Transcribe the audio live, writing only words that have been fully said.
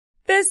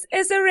This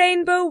is a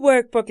Rainbow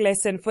Workbook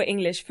lesson for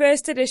English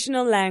First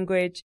Additional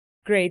Language,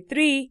 Grade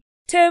 3,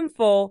 Term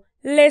 4,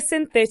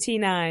 Lesson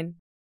 39.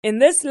 In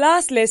this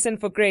last lesson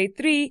for Grade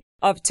 3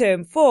 of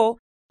Term 4,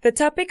 the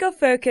topic of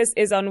focus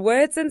is on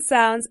words and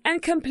sounds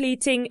and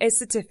completing a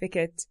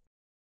certificate.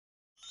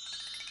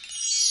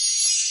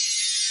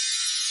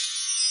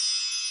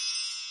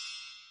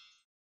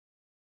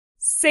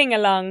 Sing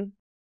along.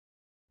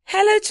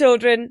 Hello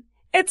children,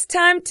 it's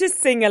time to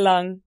sing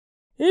along.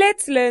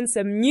 Let's learn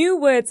some new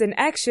words and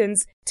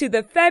actions to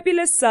the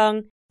fabulous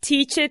song,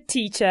 Teacher,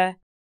 Teacher.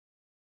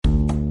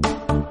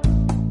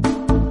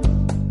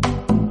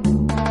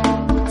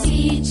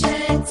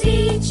 Teacher,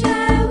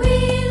 teacher,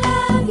 we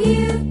love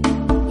you.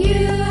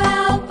 You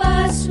help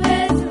us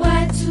with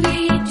what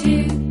we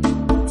do.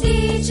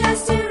 Teach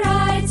us to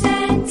write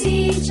and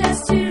teach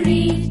us to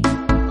read.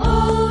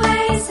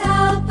 Always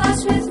help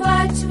us with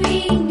what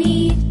we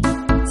need.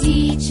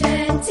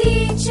 Teacher,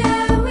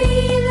 teacher,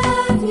 we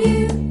love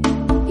you.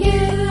 You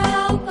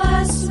help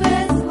us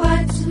with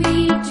what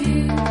we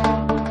do.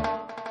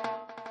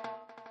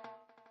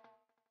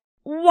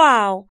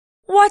 Wow,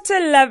 what a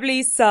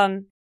lovely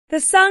song! The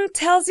song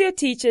tells your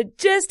teacher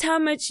just how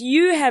much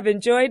you have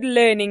enjoyed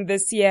learning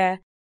this year.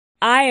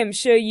 I am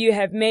sure you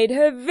have made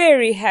her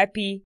very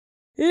happy.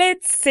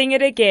 Let's sing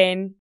it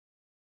again.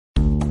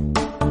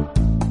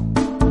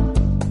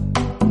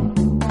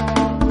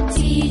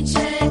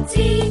 Teacher,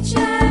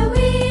 teacher,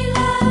 we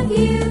love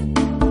you.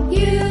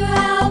 You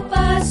help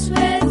us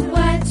with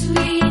what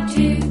we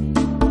do.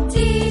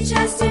 Teach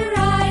us to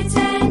write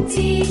and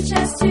teach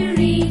us to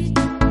read.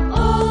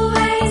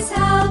 Always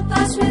help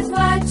us with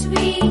what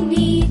we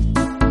need.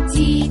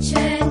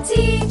 Teacher,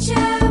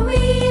 teacher,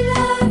 we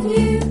love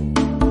you.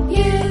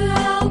 You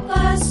help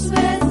us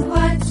with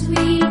what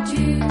we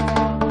do.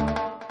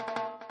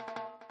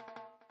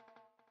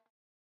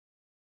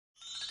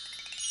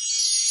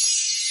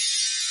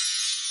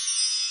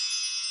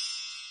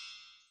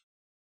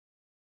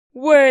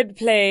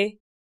 Wordplay.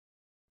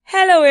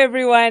 Hello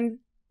everyone.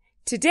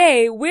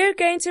 Today we're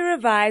going to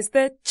revise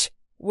the ch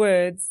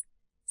words.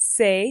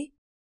 Say,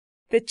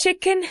 the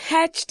chicken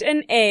hatched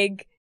an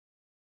egg.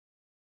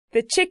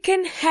 The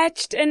chicken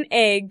hatched an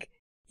egg.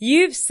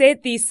 You've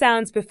said these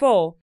sounds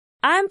before.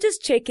 I'm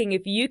just checking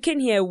if you can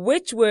hear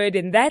which word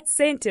in that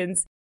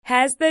sentence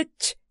has the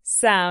ch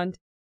sound.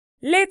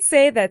 Let's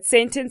say that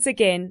sentence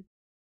again.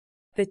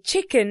 The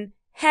chicken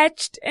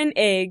hatched an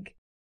egg.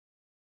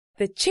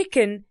 The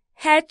chicken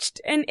hatched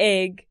an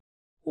egg.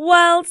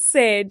 Well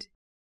said.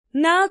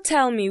 Now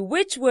tell me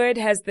which word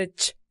has the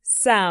ch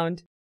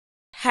sound.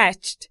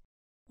 Hatched.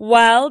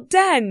 Well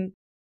done.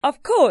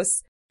 Of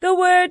course, the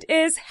word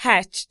is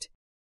hatched.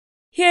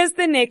 Here's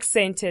the next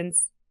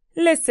sentence.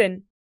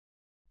 Listen.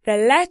 The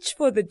latch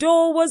for the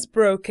door was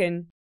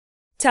broken.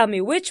 Tell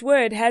me which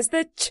word has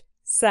the ch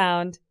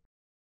sound.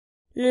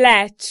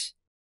 Latch.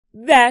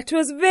 That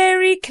was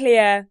very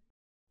clear.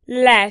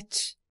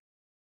 Latch.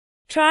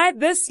 Try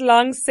this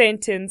long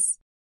sentence.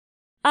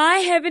 I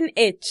have an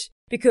itch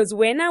because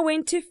when I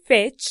went to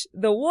fetch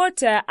the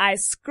water, I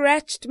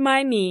scratched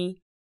my knee.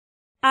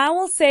 I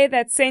will say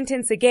that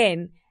sentence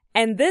again,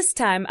 and this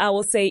time I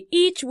will say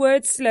each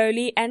word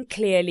slowly and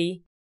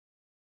clearly.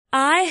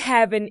 I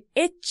have an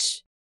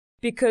itch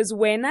because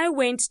when I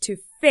went to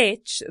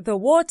fetch the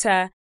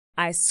water,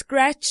 I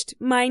scratched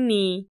my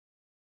knee.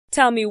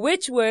 Tell me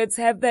which words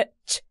have the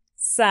ch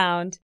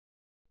sound.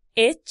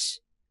 Itch,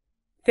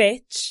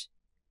 fetch,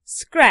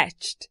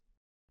 scratched.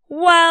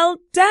 Well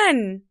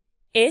done!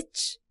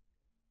 Itch,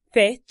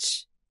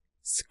 fetch,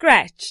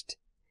 scratched.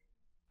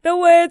 The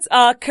words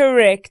are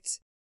correct.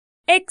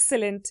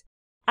 Excellent.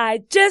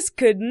 I just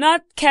could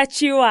not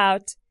catch you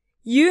out.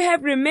 You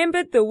have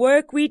remembered the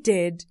work we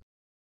did.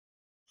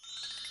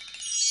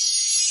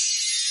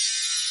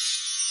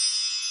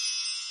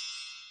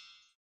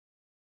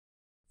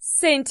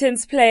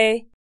 Sentence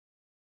play.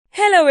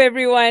 Hello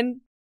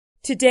everyone.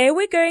 Today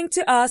we're going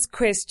to ask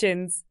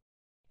questions.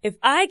 If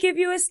I give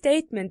you a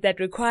statement that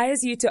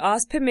requires you to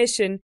ask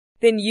permission,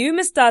 then you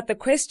must start the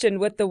question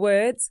with the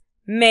words,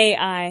 may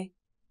I?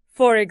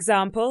 For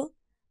example,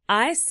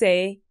 I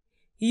say,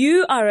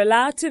 you are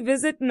allowed to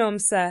visit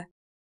Nomsa.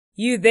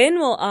 You then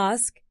will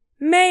ask,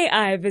 may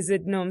I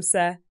visit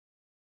Nomsa?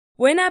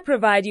 When I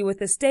provide you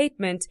with a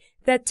statement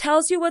that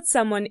tells you what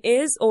someone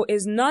is or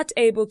is not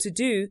able to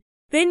do,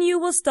 then you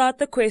will start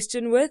the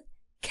question with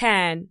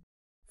can.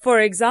 For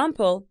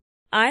example,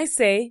 I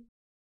say,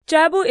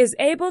 Jabu is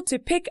able to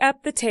pick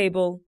up the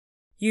table.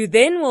 You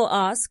then will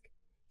ask,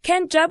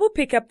 can Jabu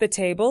pick up the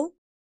table?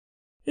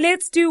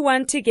 Let's do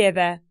one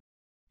together.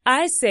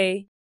 I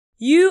say,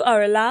 you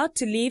are allowed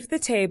to leave the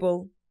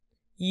table.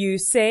 You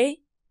say,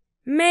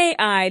 may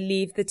I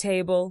leave the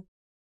table?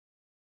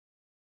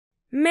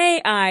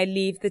 May I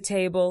leave the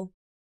table?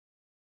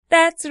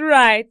 That's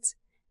right.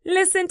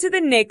 Listen to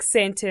the next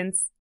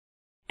sentence.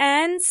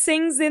 Anne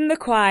sings in the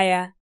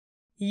choir.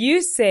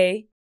 You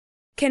say,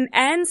 can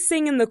Anne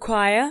sing in the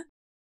choir?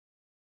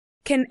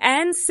 Can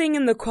Anne sing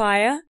in the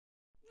choir?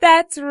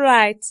 That's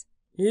right.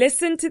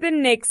 Listen to the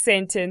next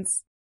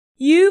sentence.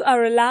 You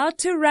are allowed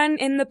to run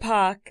in the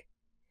park.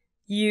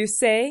 You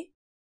say,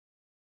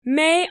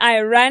 May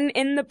I run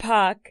in the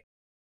park?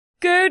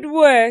 Good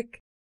work.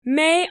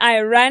 May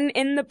I run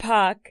in the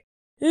park?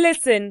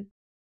 Listen.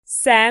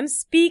 Sam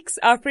speaks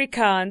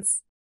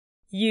Afrikaans.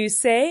 You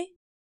say,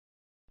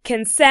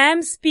 Can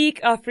Sam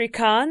speak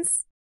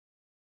Afrikaans?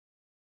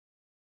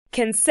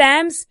 Can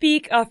Sam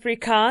speak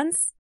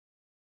Afrikaans?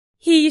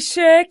 He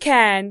sure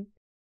can.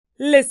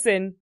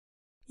 Listen.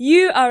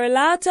 You are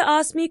allowed to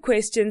ask me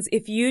questions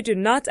if you do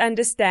not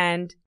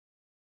understand.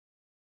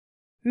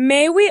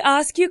 May we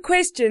ask you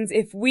questions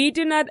if we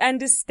do not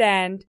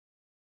understand?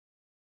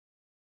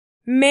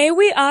 May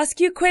we ask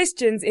you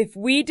questions if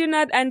we do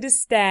not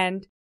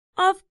understand?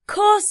 Of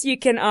course you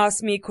can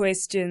ask me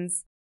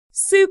questions.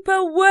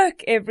 Super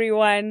work,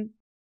 everyone!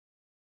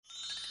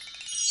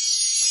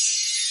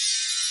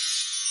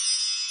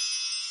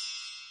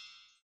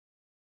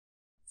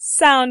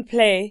 Sound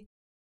play.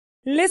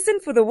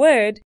 Listen for the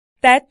word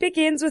that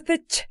begins with the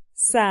ch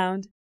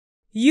sound.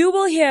 You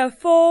will hear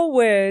 4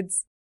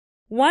 words.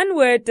 One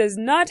word does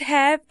not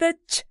have the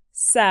ch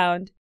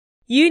sound.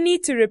 You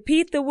need to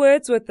repeat the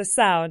words with the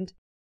sound.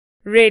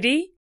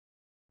 Ready?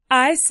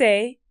 I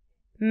say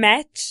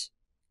match,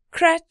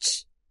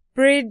 crutch,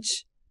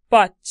 bridge,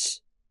 botch.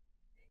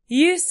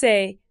 You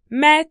say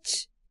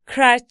match,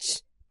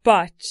 crutch,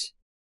 botch.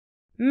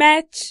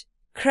 Match,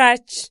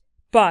 crutch,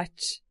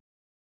 botch.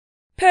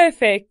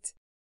 Perfect.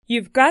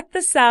 You've got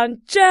the sound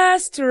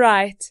just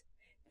right.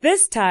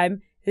 This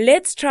time,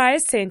 let's try a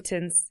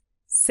sentence.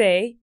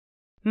 Say,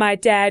 My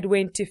dad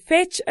went to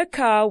fetch a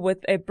car with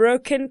a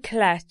broken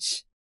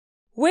clutch.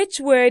 Which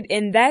word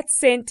in that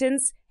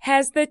sentence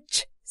has the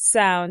ch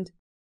sound?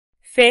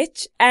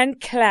 Fetch and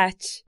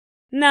clutch.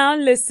 Now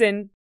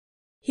listen.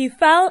 He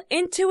fell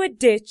into a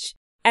ditch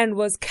and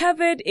was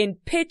covered in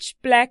pitch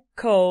black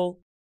coal.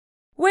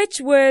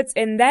 Which words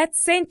in that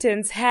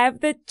sentence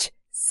have the ch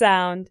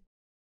sound?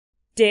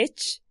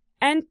 Ditch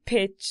and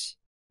pitch.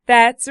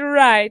 That's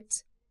right.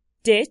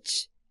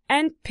 Ditch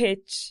and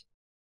pitch.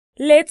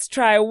 Let's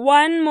try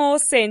one more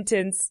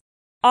sentence.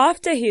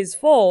 After his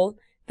fall,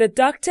 the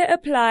doctor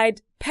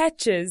applied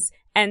patches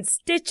and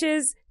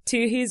stitches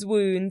to his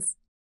wounds.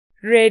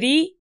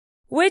 Ready?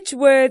 Which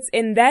words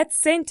in that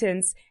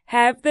sentence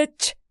have the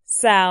ch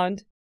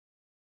sound?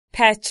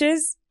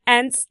 Patches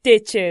and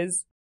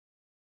stitches.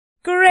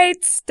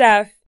 Great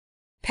stuff!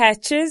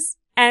 Patches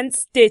and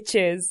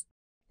stitches.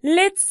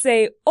 Let's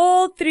say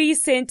all 3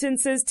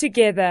 sentences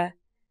together.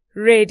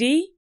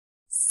 Ready?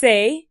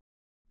 Say,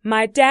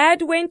 My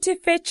dad went to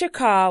fetch a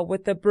car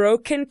with a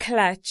broken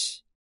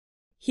clutch.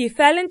 He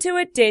fell into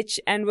a ditch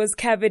and was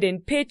covered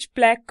in pitch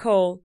black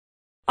coal.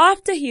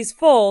 After his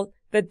fall,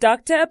 the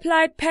doctor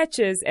applied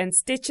patches and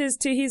stitches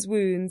to his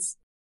wounds.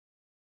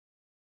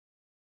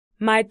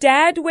 My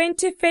dad went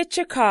to fetch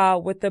a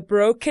car with a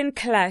broken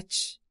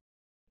clutch.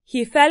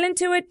 He fell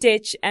into a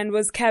ditch and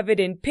was covered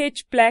in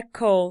pitch black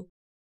coal.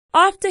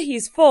 After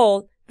his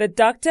fall, the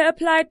doctor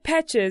applied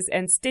patches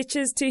and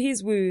stitches to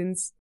his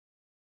wounds.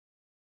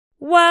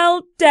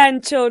 Well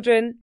done,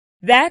 children.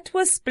 That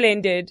was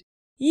splendid.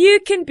 You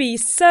can be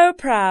so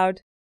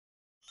proud.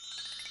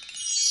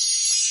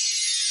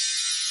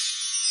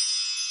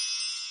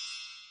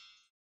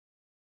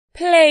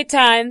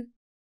 Playtime.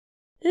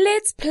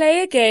 Let's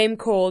play a game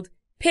called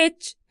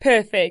Pitch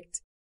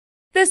Perfect.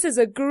 This is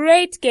a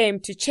great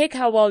game to check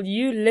how well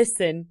you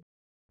listen.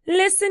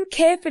 Listen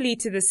carefully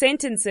to the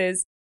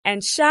sentences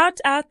and shout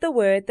out the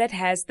word that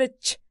has the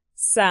ch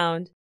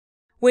sound.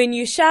 When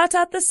you shout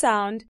out the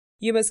sound,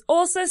 you must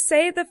also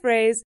say the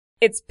phrase,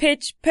 "It's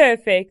pitch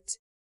perfect."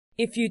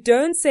 If you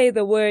don't say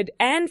the word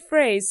and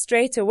phrase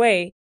straight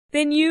away,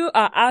 then you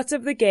are out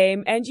of the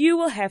game and you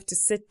will have to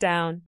sit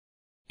down.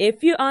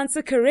 If you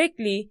answer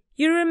correctly,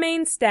 you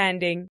remain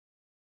standing.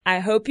 I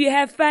hope you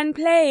have fun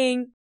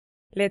playing.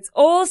 Let's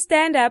all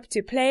stand up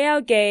to play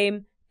our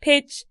game,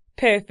 Pitch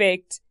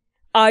Perfect.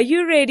 Are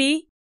you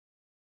ready?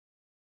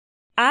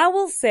 I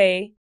will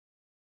say,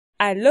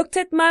 I looked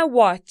at my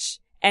watch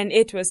and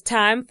it was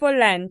time for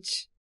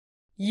lunch.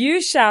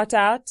 You shout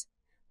out,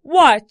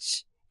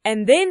 watch,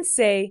 and then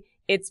say,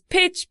 it's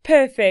pitch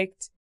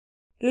perfect.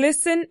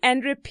 Listen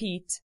and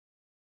repeat.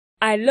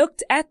 I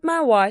looked at my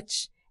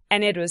watch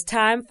and it was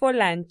time for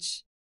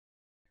lunch.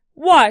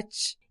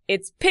 Watch,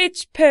 it's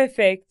pitch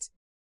perfect.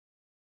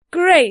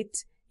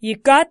 Great, you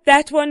got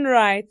that one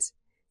right.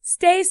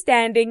 Stay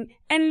standing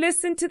and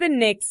listen to the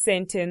next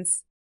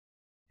sentence.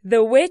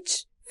 The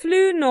witch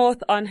flew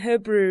north on her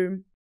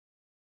broom.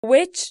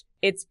 Witch,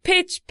 it's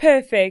pitch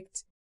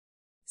perfect.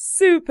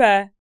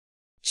 Super!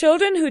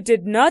 Children who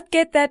did not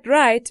get that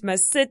right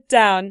must sit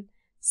down.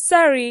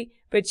 Sorry,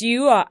 but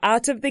you are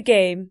out of the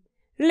game.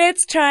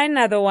 Let's try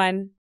another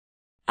one.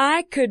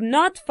 I could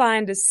not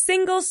find a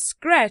single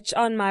scratch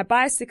on my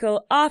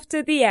bicycle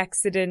after the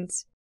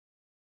accident.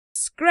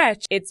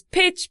 Scratch, it's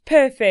pitch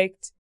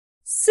perfect.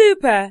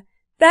 Super!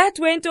 That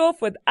went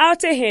off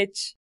without a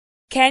hitch.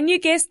 Can you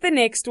guess the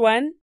next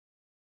one?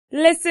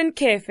 Listen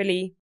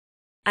carefully.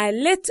 I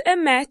lit a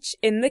match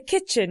in the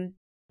kitchen.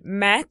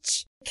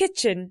 Match,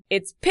 kitchen.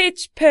 It's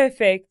pitch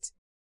perfect.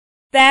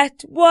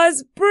 That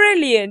was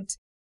brilliant.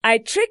 I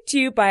tricked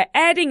you by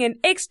adding an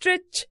extra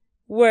ch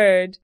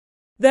word.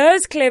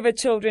 Those clever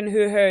children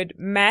who heard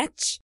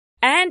match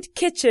and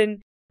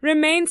kitchen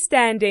remain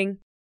standing.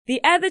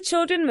 The other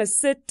children must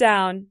sit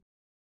down.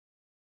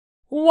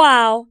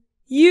 Wow,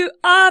 you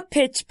are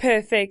pitch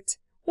perfect.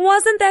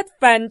 Wasn't that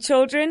fun,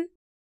 children?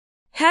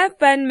 Have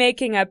fun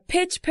making up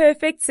pitch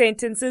perfect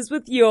sentences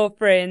with your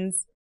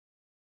friends.